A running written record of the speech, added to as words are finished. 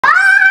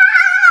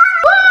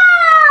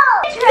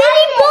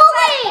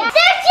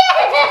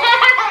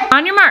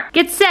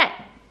get set,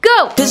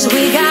 go! 'Cause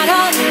we got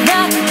all the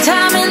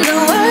time in the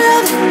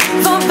world,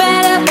 for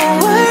better or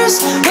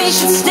worse, we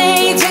should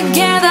stay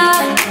together.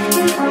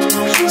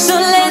 So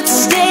let's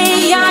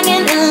stay young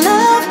and in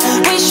love,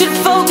 we should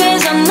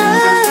focus on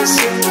us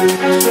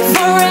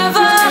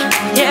forever.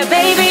 Yeah,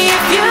 baby,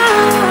 if you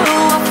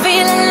are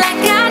feeling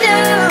like I do,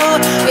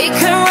 we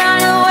could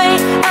run away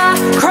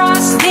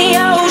across the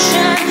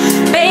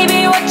ocean.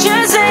 Baby, what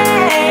you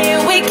say?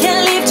 We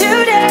can leave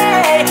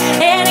today.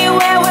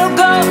 Anywhere we'll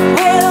go,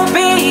 we'll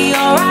be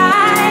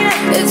alright.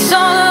 It's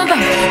all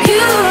about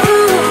you.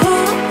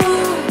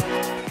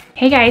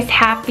 Hey guys,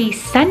 happy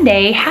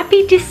Sunday.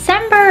 Happy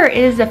December. It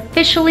is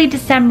officially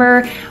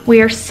December. We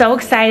are so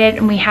excited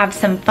and we have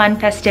some fun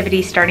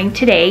festivities starting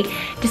today.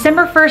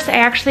 December 1st, I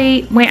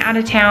actually went out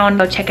of town.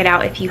 Go check it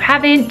out if you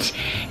haven't.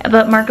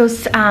 But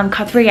Marcos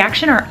caught the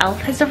reaction. Our elf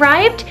has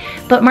arrived.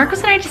 But Marcos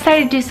and I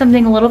decided to do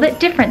something a little bit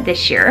different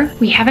this year.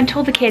 We haven't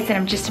told the kids and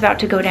I'm just about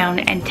to go down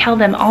and tell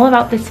them all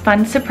about this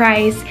fun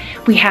surprise.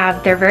 We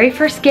have their very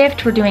first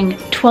gift. We're doing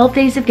 12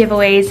 days of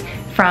giveaways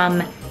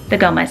from the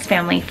Gomez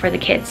family for the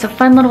kids. So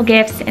fun little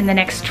gifts in the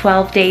next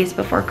 12 days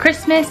before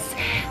Christmas.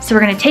 So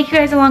we're gonna take you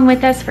guys along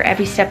with us for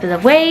every step of the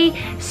way,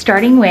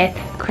 starting with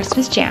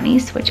Christmas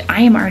jammies, which I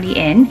am already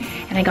in,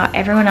 and I got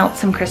everyone else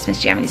some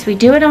Christmas jammies. We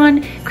do it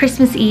on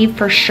Christmas Eve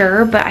for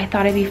sure, but I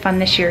thought it'd be fun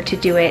this year to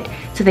do it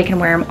so they can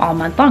wear them all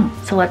month long.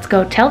 So let's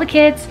go tell the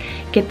kids,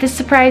 get this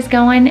surprise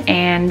going,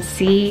 and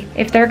see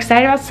if they're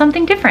excited about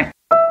something different.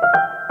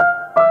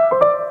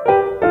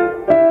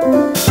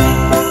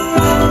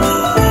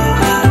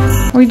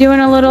 We're doing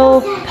a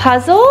little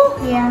puzzle?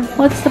 Yeah.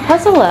 What's the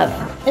puzzle of?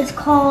 It's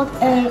called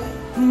a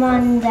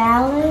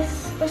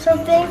mandalas or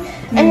something.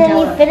 And then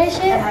you finish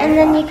it and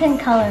then you can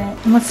color it.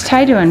 And what's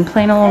Ty doing?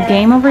 Playing a little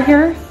game over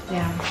here?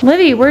 Yeah.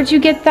 Livy, where'd you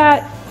get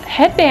that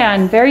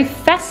headband? Very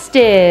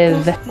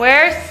festive.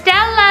 Where's Stella?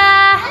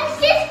 I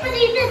was just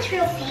putting the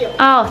trophy.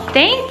 Oh,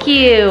 thank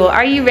you.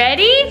 Are you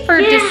ready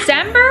for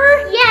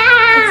December? Yeah.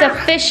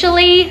 It's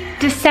officially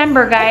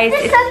December, guys.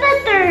 December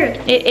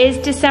 3rd. It is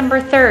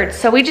December 3rd.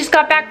 So we just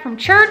got back from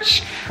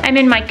church. I'm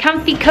in my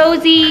comfy,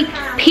 cozy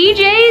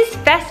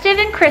PJs, festive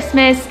and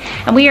Christmas,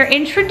 and we are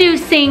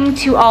introducing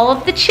to all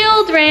of the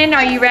children.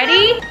 Are you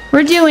ready?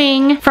 We're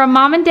doing, from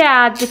Mom and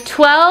Dad, the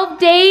 12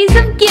 days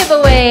of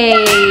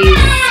giveaways.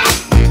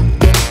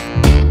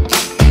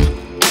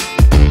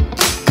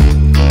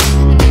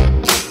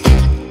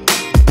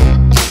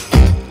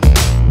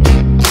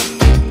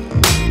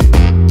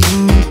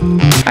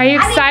 Are you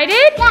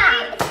excited?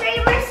 Yeah.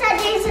 3 more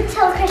Sundays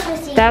until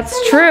Christmas Eve.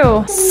 That's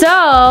true.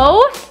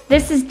 So,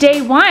 this is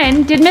day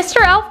 1. Did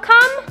Mr. Elf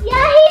come?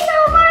 Yeah, he's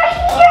over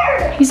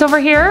here. He's over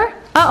here?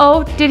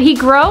 Uh-oh, did he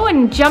grow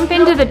and jump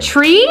into the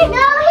tree? No, he's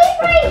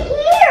right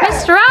here.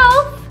 Mr.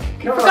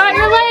 Elf, you forgot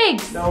your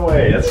legs. No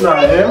way, that's not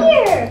Right him.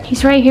 here.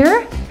 He's right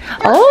here?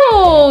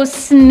 Oh,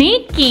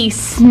 sneaky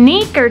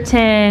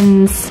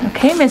sneakertons.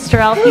 Okay, Mr.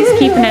 Elf, he's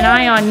keeping an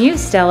eye on you,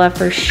 Stella,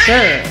 for sure.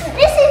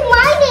 This is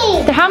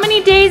my name. How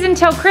many days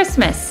until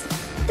Christmas?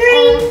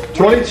 3,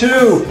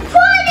 22.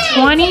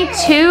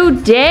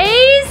 22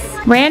 days?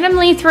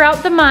 Randomly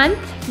throughout the month,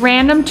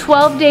 random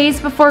 12 days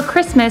before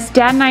Christmas,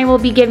 Dad and I will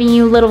be giving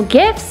you little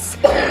gifts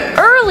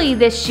early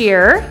this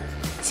year.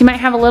 So you might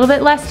have a little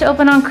bit less to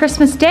open on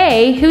Christmas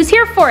Day. Who's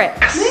here for it?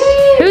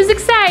 Who's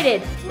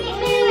excited?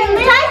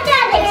 Ty's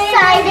not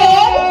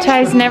excited.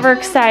 Ty's never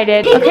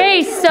excited.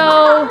 Okay,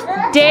 so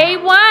day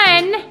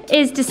 1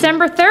 is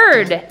December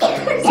 3rd.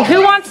 So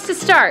who wants to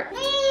start?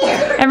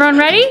 Everyone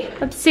ready?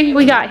 Let's see what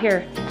we got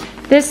here.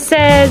 This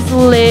says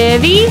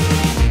Livy.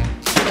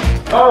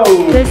 Oh.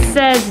 This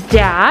says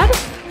Dad.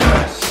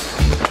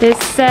 This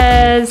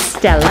says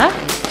Stella.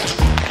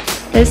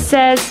 This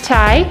says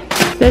Ty.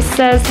 This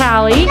says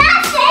Hallie.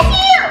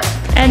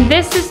 And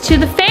this is to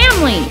the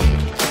family.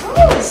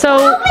 So,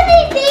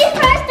 Open these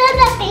first and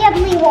the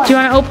family one. do you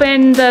want to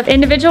open the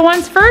individual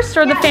ones first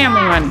or the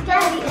family one?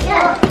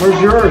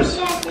 Where's yours?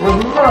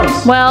 Where's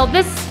mom's? Well,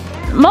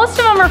 most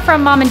of them are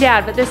from Mom and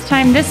Dad, but this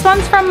time this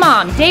one's from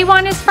Mom. Day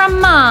 1 is from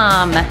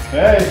Mom.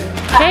 Hey,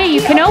 Okay,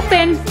 you can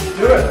open.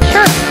 do it.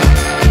 Sure.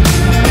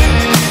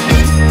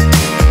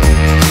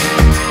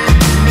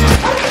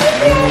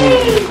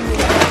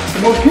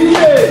 More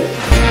PJs.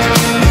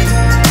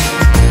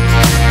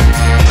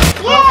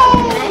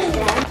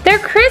 They're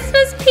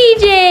Christmas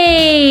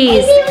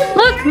PJs.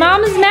 Look,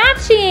 Mom is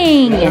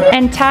matching.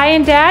 And Ty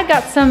and Dad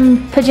got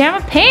some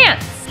pajama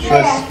pants. Should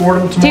I sport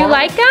them tomorrow? Do you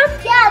like them?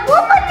 Yeah,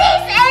 we'll put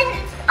these in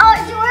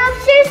your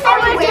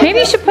upstairs. Maybe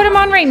you should put them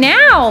on right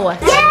now.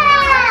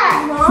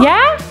 Yeah.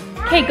 Yeah?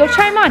 Okay, go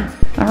try them on.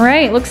 All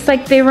right, looks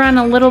like they run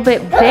a little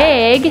bit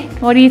big.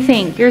 What do you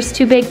think? Yours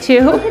too big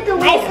too?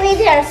 My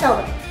sleeves are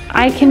so.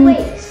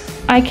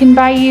 I can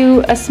buy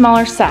you a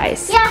smaller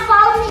size. Yeah,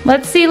 follow me.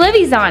 Let's see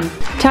Livy's on.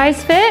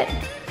 Ty's fit?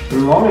 They're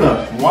long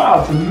enough.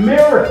 Wow, it's a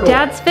miracle.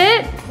 Dad's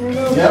fit?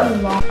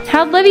 Yep.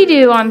 How'd Livy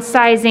do on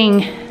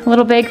sizing? A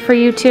little big for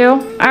you too?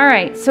 All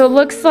right, so it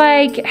looks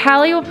like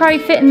Hallie will probably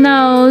fit in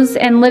those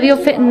and Livy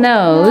will fit in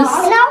those. And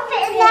I'll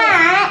fit in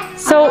that.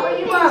 So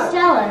You want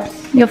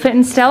Stella's. you'll fit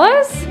in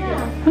Stella's?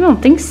 Yeah. I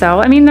don't think so.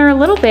 I mean, they're a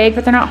little big,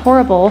 but they're not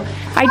horrible.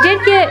 I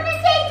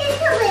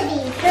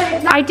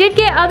did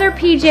get other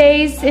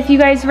PJs if you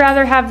guys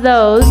rather have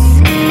those.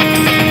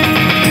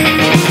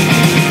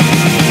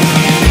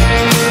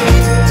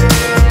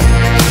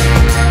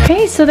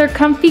 Okay, so they're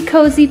comfy,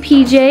 cozy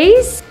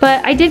PJs,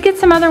 but I did get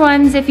some other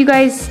ones. If you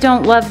guys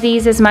don't love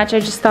these as much, I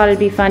just thought it'd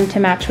be fun to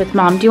match with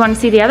Mom. Do you want to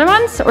see the other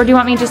ones, or do you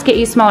want me to just get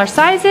you smaller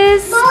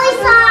sizes?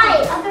 Smaller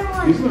size.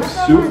 These look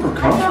super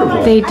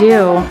comfortable. They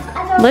do.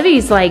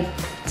 Livy's like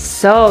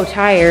so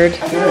tired.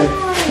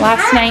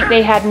 Last night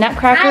they had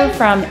Nutcracker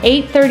from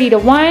 8:30 to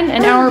 1,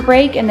 an hour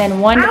break, and then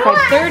 1 to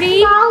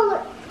 5:30.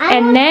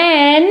 And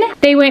then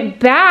they went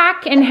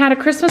back and had a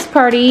Christmas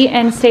party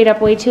and stayed up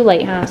way too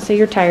late, huh? So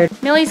you're tired.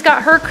 Millie's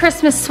got her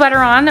Christmas sweater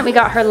on that we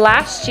got her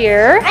last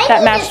year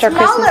that matched our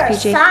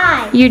Christmas PJ.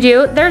 You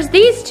do? There's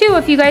these too.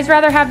 If you guys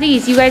rather have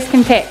these, you guys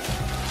can pick.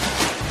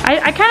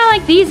 I kind of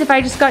like these if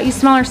I just got you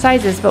smaller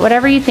sizes, but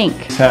whatever you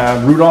think. These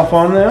have Rudolph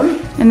on them.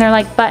 And they're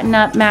like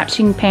button-up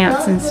matching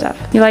pants and stuff.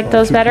 You like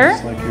those better?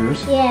 Like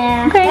yours.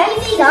 Yeah. Okay.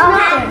 It's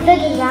softer. The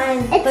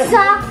design. It's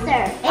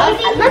softer.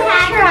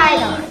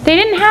 They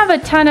didn't have a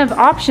ton of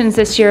options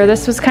this year.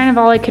 This was kind of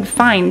all I could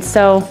find,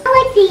 so.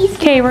 I like these.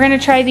 Okay, we're gonna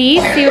try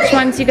these, see which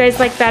ones you guys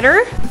like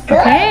better.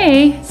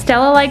 Okay,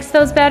 Stella likes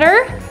those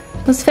better.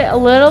 Those fit a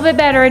little bit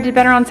better. I did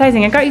better on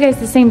sizing. I got you guys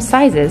the same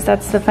sizes.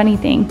 That's the funny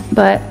thing.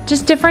 But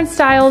just different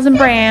styles and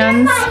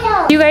brands.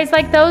 Do you guys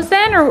like those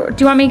then? Or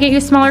do you want me to get you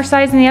a smaller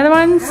size than the other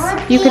ones?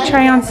 You could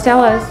try on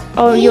Stella's.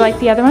 Oh, you like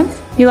the other ones?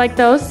 You like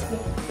those?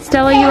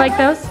 Stella, you like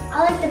those?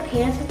 I like the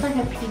pants with like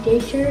a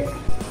PJ shirt.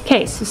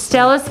 Okay, so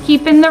Stella's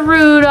keeping the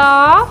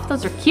Rudolph.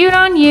 Those are cute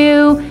on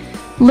you.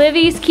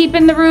 Livy's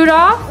keeping the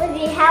Rudolph.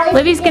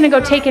 Livy's gonna go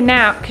take a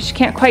nap because she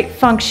can't quite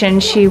function.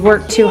 She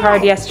worked too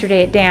hard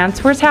yesterday at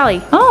dance. Where's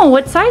Hallie? Oh,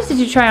 what size did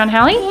you try on,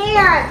 Hallie?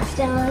 Yeah,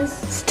 Stella's.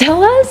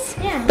 Stella's?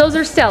 Yeah. Those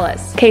are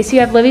Stella's. Okay, so you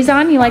have Livy's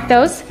on. You like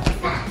those?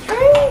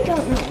 I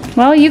don't know.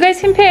 Well, you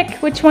guys can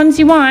pick which ones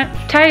you want.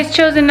 Ty has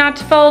chosen not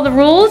to follow the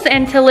rules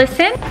and to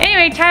listen.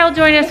 Anyway, Ty will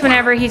join us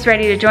whenever he's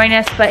ready to join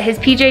us, but his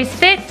PJs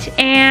fit,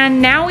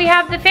 and now we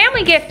have the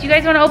family gift. You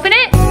guys want to open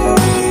it?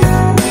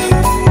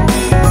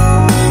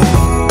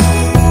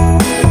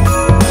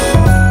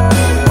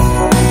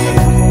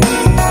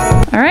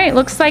 All right,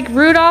 looks like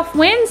Rudolph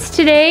wins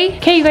today.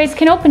 Okay, you guys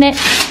can open it.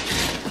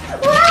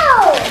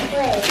 Whoa!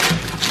 Wait.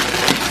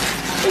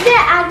 Is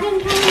that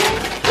advent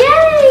calendar?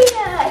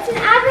 Yeah, it's an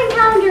advent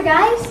calendar,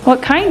 guys.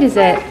 What kind is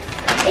it?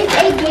 It's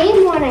a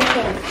game one, I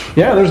think.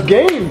 Yeah, there's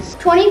games.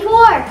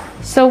 24.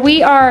 So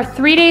we are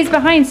 3 days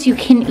behind, so you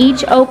can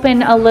each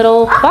open a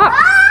little box.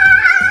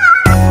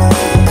 Games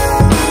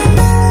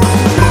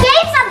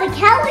on the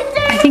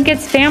calendar. I think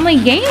it's Family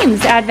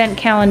Games Advent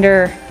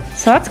Calendar.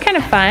 So that's kind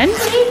of fun.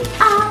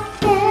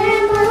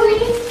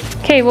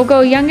 Okay, we'll go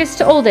youngest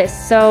to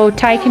oldest, so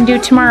Ty can do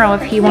tomorrow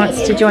if he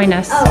wants to join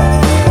us.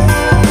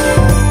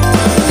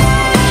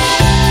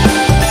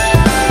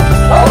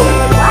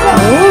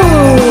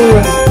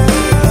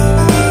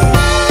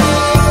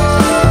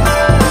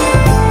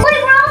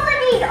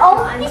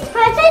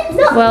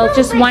 Well,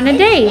 just one a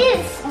day.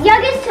 It's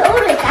youngest to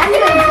oldest.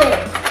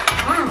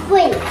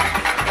 Wait.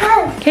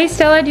 Okay,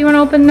 Stella, do you want to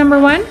open number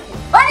 1?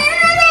 What is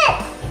it?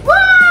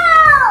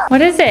 Whoa!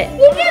 What is it?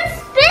 You can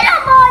spin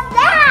them on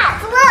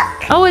that.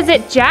 Look. Oh, is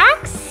it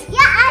Jack's?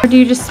 Yeah. Or do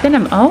you just spin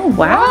them? Oh,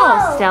 wow,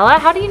 Whoa. Stella,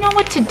 how do you know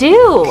what to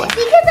do?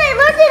 Because I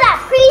learned it at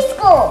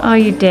preschool. Oh,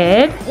 you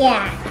did?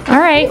 Yeah. All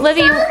right,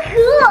 Livy, So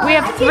cool. we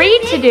have 3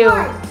 to do.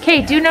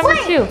 Okay, do number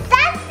 2.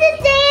 That's the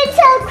day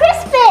until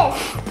Christmas.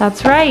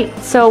 That's right.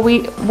 So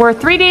we're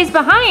 3 days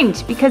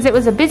behind because it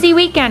was a busy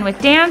weekend with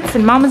dance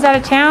and Mom was out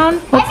of town.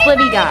 What's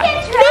Livy got?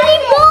 Mini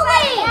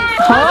bowling.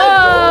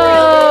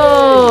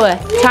 Oh,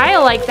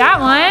 Ty'll like that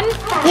one.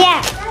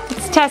 Yeah.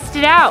 Let's test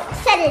it out.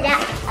 Set it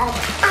up.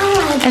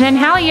 And then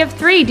Hallie, you have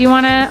 3. Do you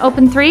want to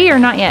open 3 or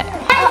not yet? You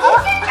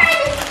should try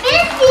to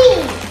spin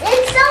these.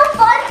 It's so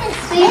fun to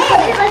spin.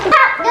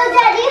 No,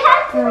 Dad, you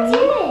have to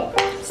do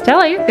it.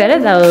 Stella, you're good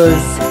at those.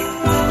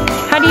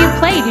 How do you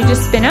play? Do you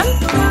just spin them?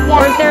 Yeah.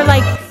 Or is there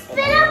like...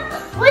 Spin them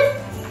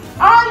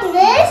on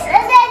this,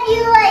 and then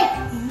you like...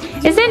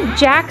 Isn't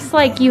Jack's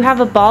like you have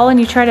a ball and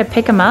you try to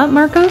pick them up,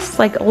 Marcos?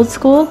 Like old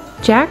school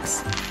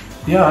Jack's?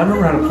 Yeah, I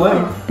remember how to play.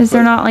 Is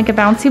there not like a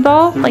bouncy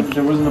ball? Like,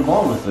 There wasn't a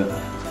ball with it.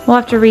 we'll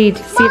have to read,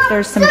 see if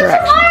there's some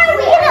direction. Tomorrow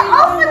we're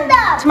gonna open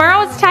them.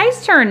 Tomorrow it's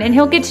Ty's turn and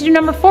he'll get to do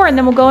number 4 and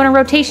then we'll go in a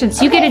rotation.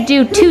 So you get to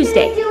do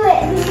Tuesday.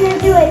 Who's gonna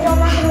do it? Don't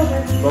knock it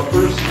over.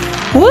 Buffers?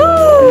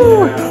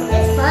 Woo!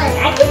 It's fun.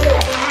 I can do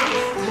it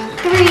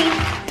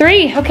last.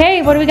 3.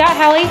 Okay, what do we got,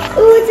 Hallie?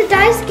 Ooh, it's a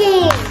dice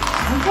game.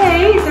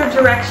 Okay, is there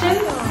directions?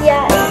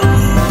 Yeah.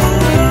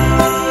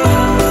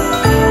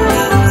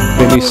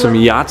 Maybe some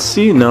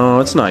Yahtzee? No,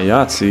 it's not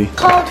Yahtzee.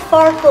 Called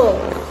Farkle.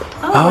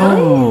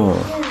 Oh.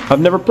 I've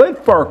never played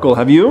Farkle,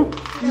 have you?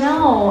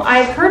 No,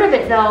 I've heard of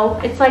it though.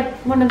 It's like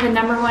one of the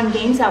 #1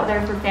 games out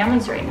there for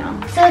families right now.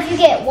 So if you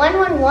get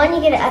 111,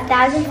 you get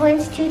 1,000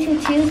 points.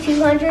 222,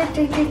 200,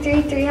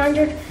 333,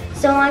 300,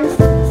 so on.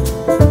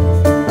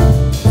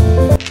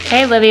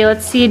 Okay, Livy,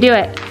 let's see you do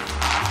it.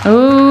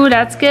 Oh,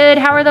 that's good.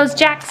 How are those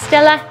jacks,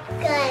 Stella?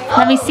 Good.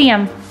 Let me see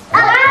them.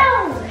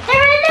 Oh,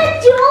 they're in the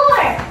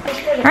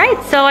door. All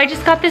right, so I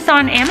just got this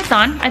on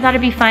Amazon. I thought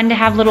it'd be fun to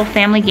have little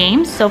family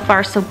games. So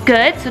far, so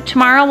good. So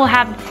tomorrow we'll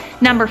have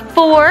number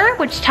 4,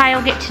 which Ty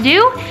will get to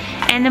do,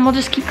 and then we'll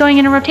just keep going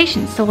in a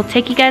rotation. So we'll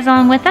take you guys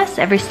along with us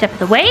every step of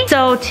the way.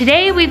 So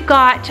today we've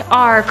got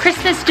our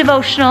Christmas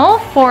devotional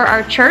for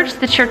our church,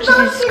 the Church of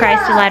Jesus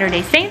Christ of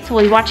Latter-day Saints.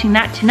 We'll be watching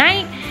that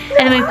tonight.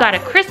 And then we've got a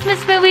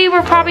Christmas movie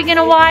we're probably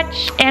gonna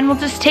watch, and we'll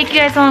just take you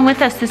guys along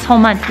with us this whole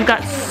month. We've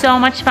got so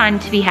much fun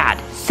to be had.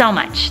 So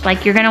much.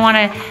 Like, you're gonna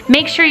wanna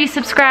make sure you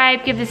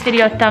subscribe, give this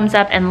video a thumbs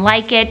up, and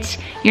like it.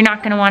 You're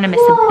not gonna wanna miss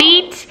a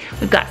beat.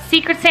 We've got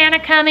Secret Santa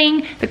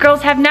coming, the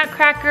girls have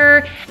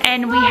Nutcracker,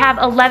 and we have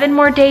 11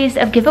 more days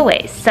of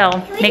giveaways. So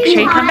make sure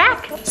you come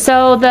back.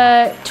 So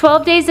the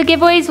 12 days of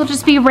giveaways will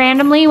just be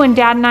randomly when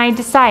Dad and I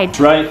decide.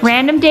 That's right.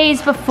 Random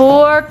days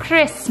before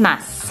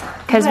Christmas.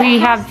 Because we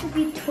have,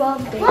 Look at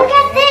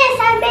this,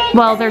 I made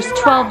well, there's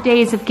 12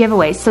 days of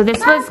giveaways. So this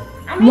was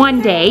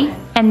one day,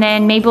 and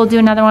then maybe we'll do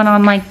another one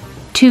on like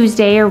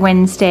Tuesday or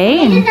Wednesday,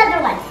 and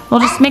another one. we'll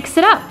just mix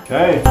it up.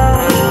 Okay.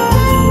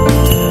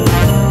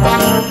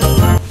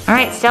 All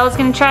right, Stella's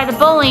gonna try the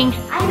bowling.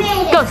 I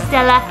made it. Go,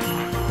 Stella.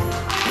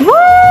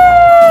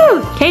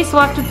 Woo! Okay, so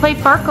we'll have to play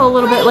Farco a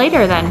little bit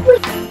later then.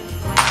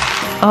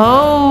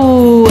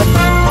 Oh.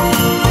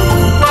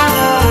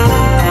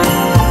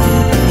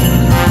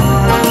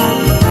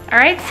 All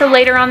right, so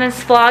later on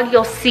this vlog,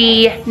 you'll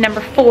see number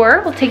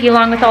 4. We'll take you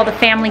along with all the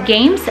family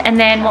games, and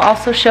then we'll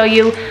also show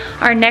you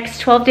our next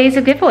 12 days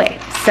of giveaway.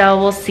 So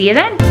we'll see you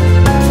then.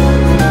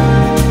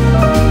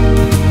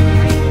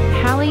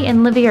 Hallie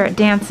and Livy are at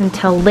dance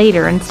until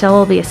later, and Stella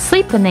will be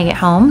asleep when they get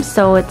home.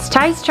 So it's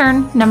Ty's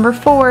turn, number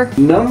 4.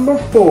 Number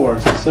 4,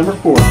 December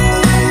 4th.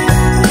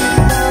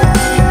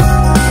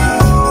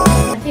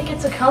 I think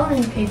it's a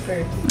coloring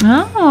paper.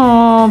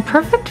 Oh,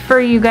 perfect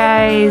for you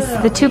guys.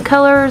 The 2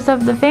 colors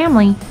of the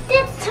family.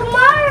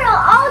 Tomorrow,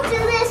 I'll do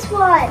this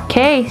one.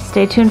 Okay,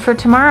 stay tuned for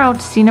tomorrow to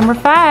see number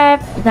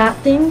 5. That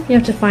thing, you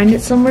have to find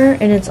it somewhere,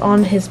 and it's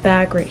on his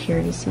bag right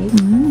here, do you see?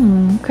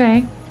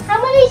 Okay.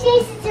 How many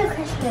days until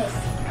Christmas?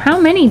 How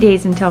many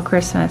days until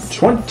Christmas?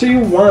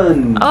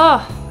 21.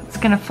 Oh, it's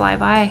gonna fly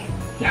by.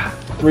 Yeah,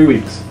 3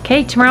 weeks.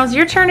 Okay, tomorrow's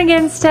your turn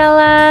again,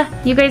 Stella.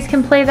 You guys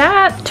can play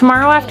that.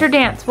 Tomorrow after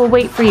dance, we'll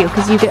wait for you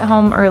because you get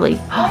home early.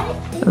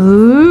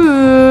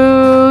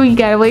 Ooh, you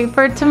gotta wait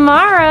for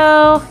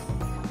tomorrow.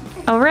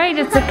 All right,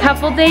 it's a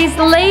couple days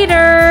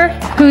later.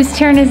 Whose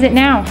turn is it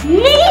now?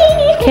 Me.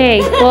 Okay,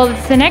 well,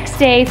 it's the next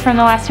day from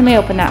the last time we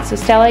opened that. So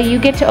Stella, you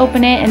get to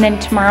open it, and then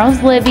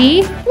tomorrow's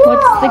Livy.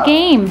 What's the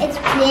game? It's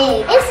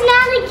big. It's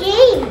not a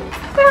game.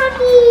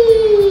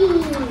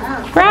 Froggy.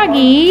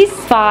 Froggies.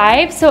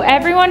 5, so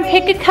everyone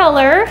pick a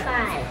color,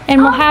 5.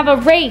 and we'll have a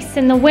race,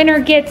 and the winner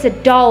gets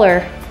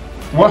 $1.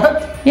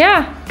 What?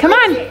 Yeah, come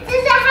on. Does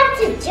it have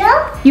to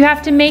jump? You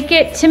have to make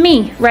it to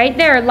me, right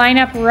there. Line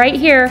up right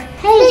here.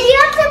 Hey, does you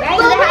have to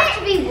flip it? Have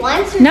to be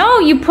once. No,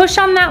 you push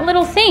on that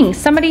little thing.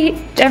 Somebody,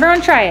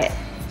 everyone try it.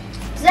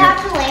 Does it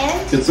have to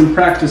land? Get some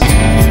practice.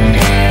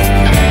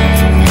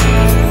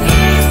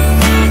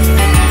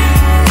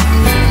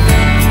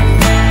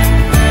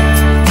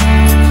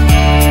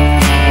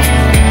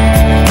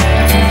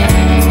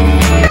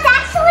 Let's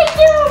actually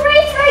do a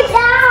race right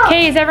now.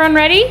 Okay, is everyone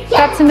ready?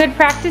 Got some good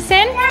practice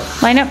in?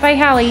 Line up by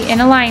Hallie in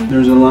a line.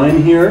 There's a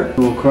line here.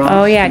 We'll cross.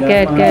 Oh yeah, that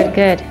good, line. good,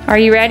 good. Are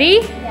you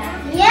ready?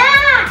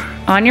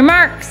 Yeah. On your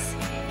marks.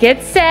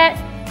 Get set,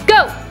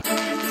 go.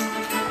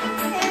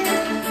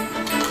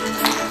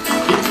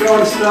 Keep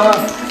going, Stella.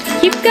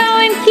 Keep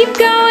going, keep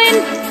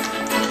going.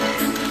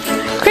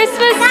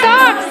 Christmas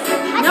socks.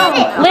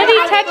 Livy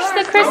touched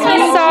the Christmas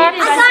socks. I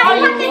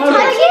have to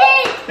touch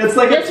it. It's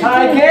like a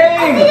tie Did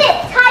game. it?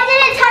 Ty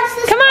didn't touch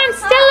this. Come on,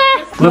 Stella.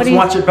 What Let's do you-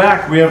 watch it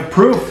back. We have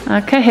proof.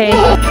 Okay. It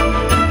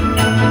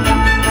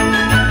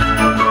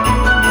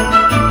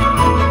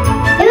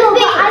was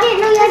big. I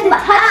didn't know you had to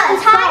touch the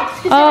socks.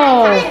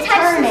 Oh. I didn't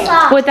touch the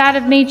socks. Would that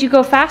have made you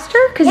go faster?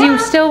 Because you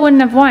still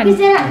wouldn't have won.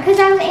 Because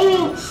I was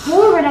aiming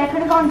forward, I could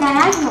have gone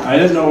diagonal. I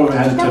didn't know it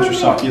had to touch your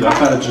sock either. I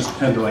thought it just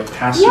had to like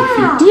pass your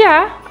Yeah. feet.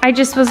 Yeah, I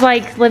just was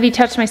like, Livy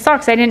touched my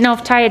socks. I didn't know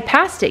if Ty had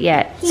passed it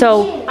yet.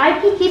 So,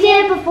 He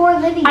did it before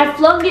Livy. I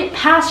flung it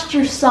past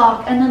your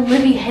sock, and then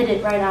Livy hit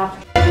it right after.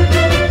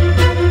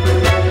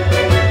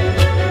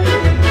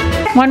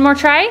 one more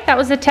try. That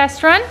was a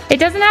test run. It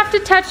doesn't have to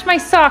touch my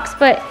socks,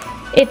 but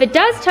if it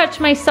does touch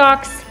my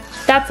socks,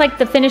 that's like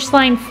the finish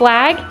line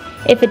flag.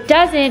 If it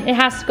doesn't, it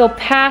has to go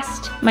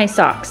past my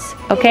socks,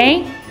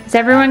 okay? Is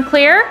everyone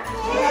clear?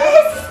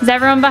 Is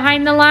everyone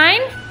behind the line?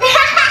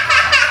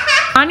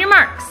 On your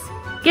marks,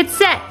 get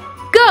set,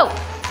 go.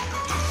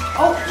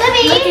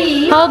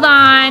 Livy. Hold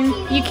on,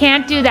 you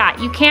can't do that.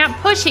 You can't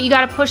push it, you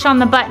gotta push on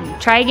the button.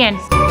 Try again.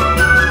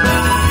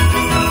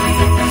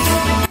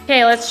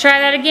 Okay, let's try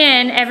that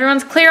again.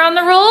 Everyone's clear on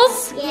the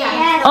rules?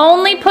 Yeah.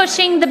 Only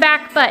pushing the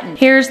back button.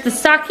 Here's the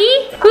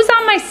socky. Who's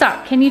on my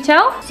sock? Can you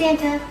tell?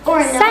 Santa.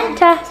 Or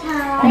Santa.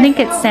 I think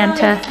it's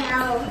Santa.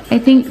 I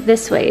think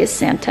this way is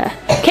Santa.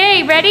 Okay,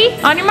 Okay, ready?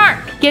 On your mark.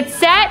 Get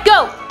set,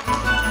 go.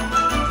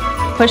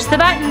 Push the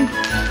button.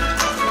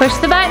 Push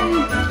the button.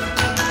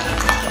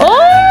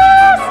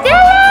 Oh,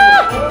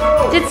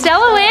 Stella! Did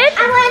Stella win?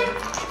 I won.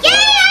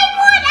 Yay, I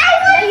won!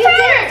 No, you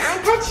didn't.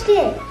 I touched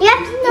it. You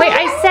have to know. Wait,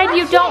 I said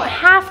you don't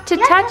have to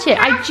touch it.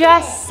 I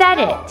just said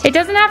it. It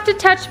doesn't have to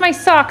touch my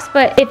socks,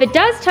 but if it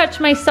does touch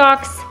my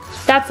socks,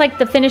 that's like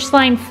the finish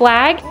line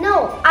flag.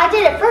 No, I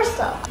did it first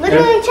though.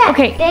 Literally check.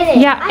 Okay, Did it.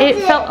 yeah, I it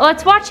did. felt,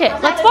 let's watch it.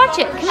 Let's watch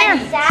it. Come here.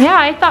 Yeah,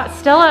 I thought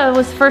Stella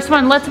was the first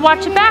one. Let's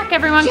watch it back,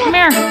 everyone. Come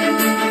here.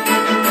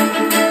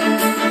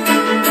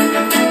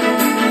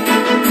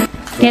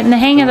 Getting the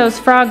hang of those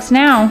frogs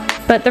now.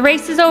 But the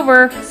race is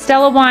over.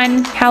 Stella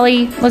won.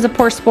 Hallie was a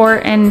poor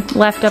sport and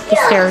left up the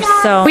stairs.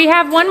 So we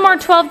have one more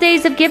 12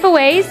 days of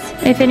giveaways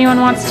if anyone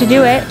wants to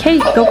do it. Okay,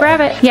 go grab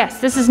it.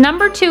 Yes, this is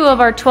number 2 of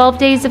our 12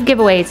 days of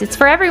giveaways. It's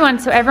for everyone,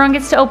 so everyone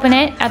gets to open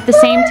it at the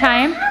same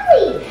time.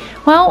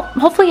 Well,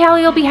 hopefully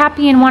Hallie will be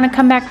happy and want to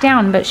come back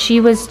down, but she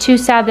was too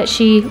sad that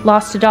she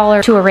lost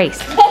 $1 to a race.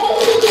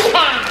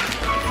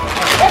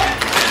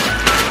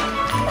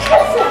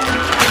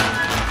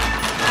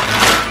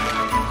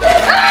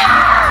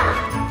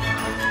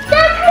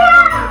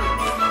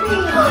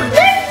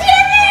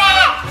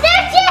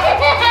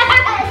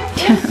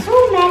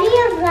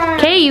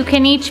 Okay, you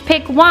can each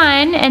pick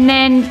one, and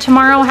then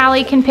tomorrow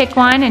Hallie can pick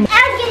one, and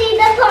I'm getting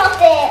the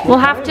puppet. we'll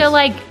have to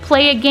like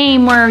play a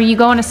game where you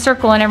go in a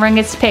circle and everyone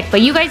gets to pick.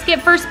 But you guys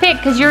get first pick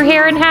because you're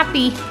here and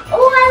happy.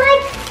 Oh, I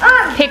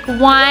like Pick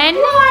one.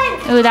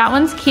 Ooh, that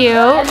one's cute.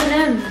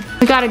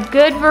 We got a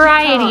good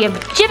variety of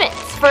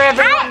gibbets for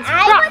everyone's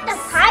I want the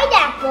props.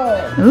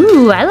 pineapple.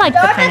 Ooh, I like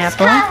the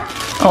pineapple.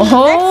 Oh,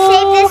 Let's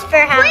save this for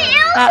Halloween.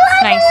 Wait,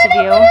 that's nice of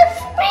you.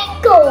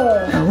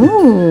 Sprinkle.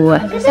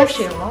 Ooh, There's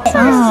actually a lot. This is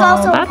oh,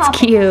 also that's popping.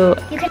 cute.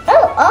 You can.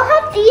 Oh,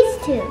 I'll have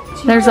these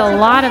two. There's a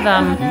lot of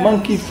them.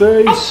 Monkey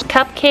face.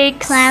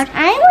 Cupcakes. Cloud.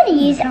 I want to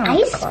use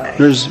ice cream.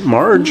 There's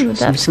Marge. Ooh,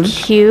 that's Simpson.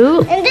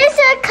 cute. And there's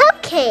a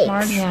cupcake.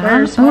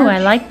 Yeah. Oh, I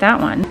like that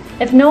one.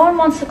 If no one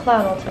wants the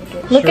cloud, I'll take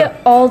it. Look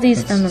at all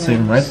these M&Ms.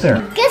 Same right there.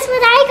 Guess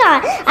what I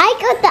got? I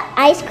got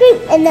the ice cream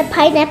and the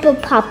pineapple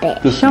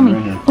puppet. This Show one me.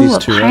 right here. Ooh, These a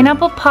two, right?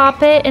 pineapple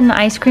poppet and the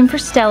ice cream for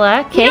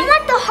Stella. Okay. You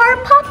want the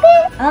heart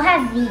puppet? I'll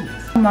have these.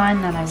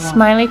 Mine that I want.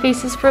 Smiley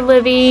faces for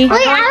Livy. Wait, I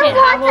can't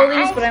don't have all want the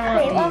these, ice but I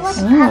want cream. I want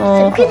these. the Ooh.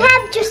 popsicle. You could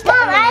have just Mom,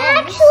 I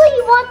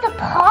actually want the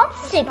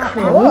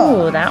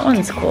popsicle. Ooh, that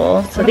one's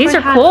cool. So these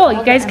are cool.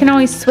 You guys can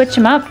always switch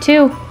them up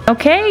too.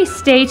 Okay,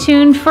 stay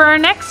tuned for our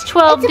next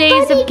 12 It's a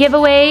days of bunny.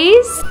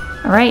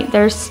 giveaways. All right,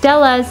 there's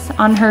Stella's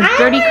on her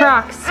dirty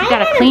Crocs. You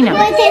gotta clean them.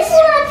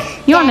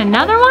 You want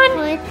another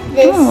one? Put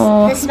this,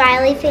 Oh. the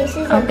smiley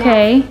faces. on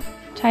Okay.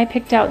 Ty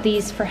picked out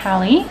these for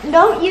Hallie. that.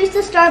 Don't use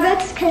the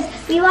Starbucks because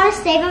we want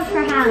to save them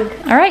for Hallie.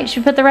 All right, should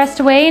we put the rest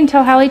away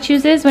until Hallie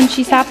chooses when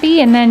she's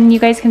happy, and then you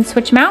guys can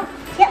switch them out?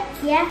 Yep.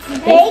 Yeah.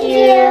 Thank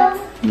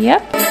you.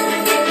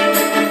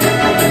 Yep.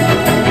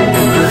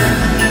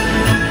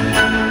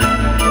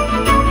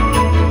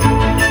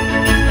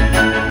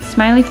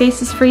 Smiley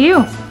faces for you.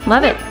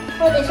 Love it.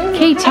 Oh, there's only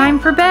Okay, one. time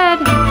for bed.